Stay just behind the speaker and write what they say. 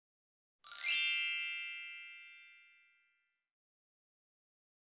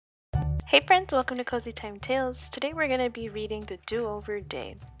Hey friends, welcome to Cozy Time Tales. Today we're going to be reading The Do-Over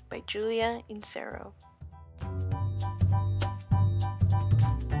Day by Julia Inserro.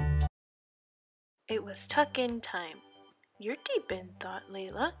 It was tuck-in time. You're deep in thought,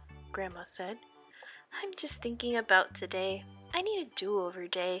 Layla, Grandma said. I'm just thinking about today. I need a do-over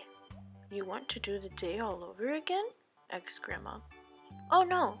day. You want to do the day all over again? Asked Grandma. Oh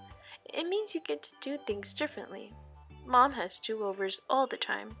no, it means you get to do things differently. Mom has do-overs all the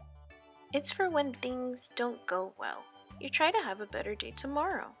time. It's for when things don't go well. You try to have a better day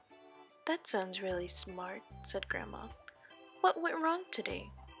tomorrow. That sounds really smart, said Grandma. What went wrong today?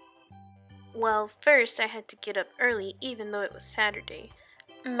 Well, first I had to get up early even though it was Saturday.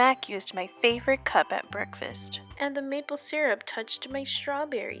 Mac used my favorite cup at breakfast, and the maple syrup touched my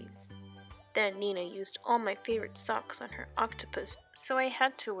strawberries. Then Nina used all my favorite socks on her octopus, so I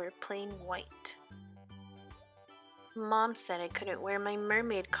had to wear plain white. Mom said I couldn't wear my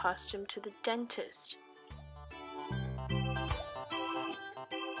mermaid costume to the dentist.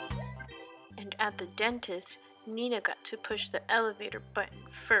 And at the dentist, Nina got to push the elevator button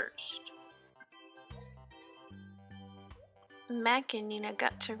first. Mac and Nina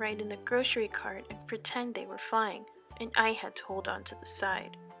got to ride in the grocery cart and pretend they were flying, and I had to hold on to the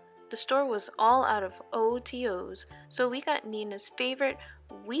side. The store was all out of OTOs, so we got Nina's favorite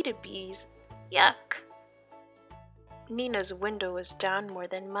Weetabix. Yuck! Nina's window was down more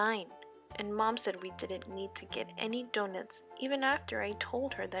than mine, and Mom said we didn't need to get any donuts even after I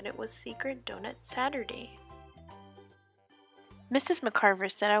told her that it was Secret Donut Saturday. Mrs.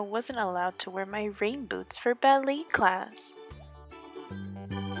 McCarver said I wasn't allowed to wear my rain boots for ballet class.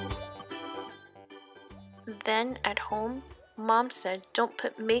 Then at home, Mom said don't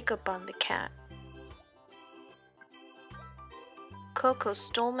put makeup on the cat. Coco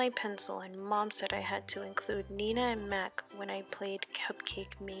stole my pencil and Mom said I had to include Nina and Mac when I played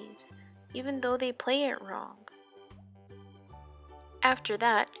Cupcake Maze, even though they play it wrong. After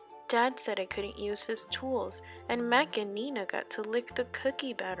that, Dad said I couldn't use his tools and Mac and Nina got to lick the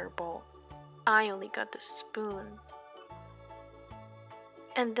cookie batter bowl. I only got the spoon.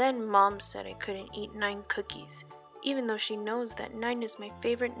 And then Mom said I couldn't eat 9 cookies, even though she knows that 9 is my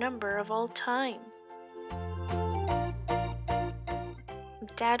favorite number of all time.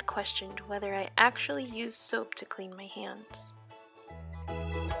 Dad questioned whether I actually used soap to clean my hands.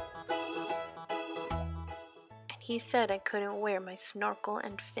 And he said I couldn't wear my snorkel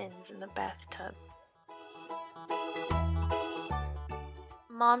and fins in the bathtub.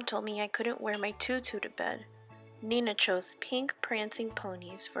 Mom told me I couldn't wear my tutu to bed. Nina chose pink prancing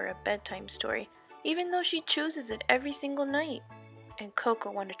ponies for a bedtime story, even though she chooses it every single night. And Coco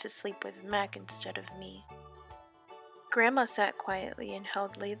wanted to sleep with Mac instead of me. Grandma sat quietly and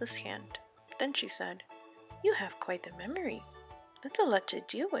held Layla's hand. Then she said, "You have quite the memory. That's a lot to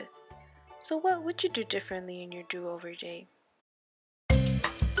deal with. So what would you do differently in your do-over day?"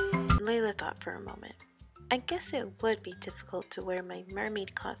 Layla thought for a moment. I guess it would be difficult to wear my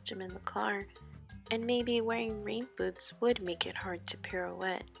mermaid costume in the car, and maybe wearing rain boots would make it hard to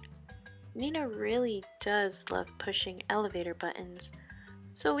pirouette. Nina really does love pushing elevator buttons,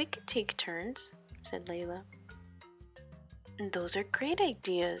 so we could take turns, said Layla. Those are great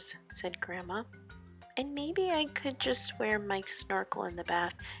ideas, said Grandma. And maybe I could just wear my snorkel in the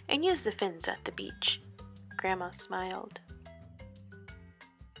bath and use the fins at the beach. Grandma smiled.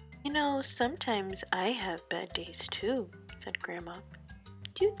 You know, sometimes I have bad days too, said Grandma.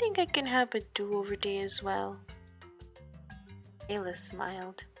 Do you think I can have a do-over day as well? Layla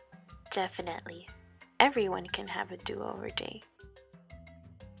smiled. Definitely. Everyone can have a do-over day.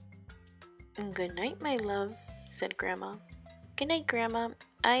 Good night, my love, said Grandma. Good night, Grandma.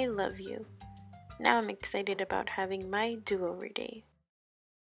 I love you. Now I'm excited about having my do-over day.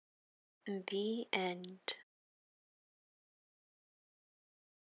 The end.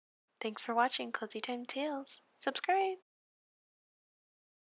 Thanks for watching Cozy Time Tales. Subscribe!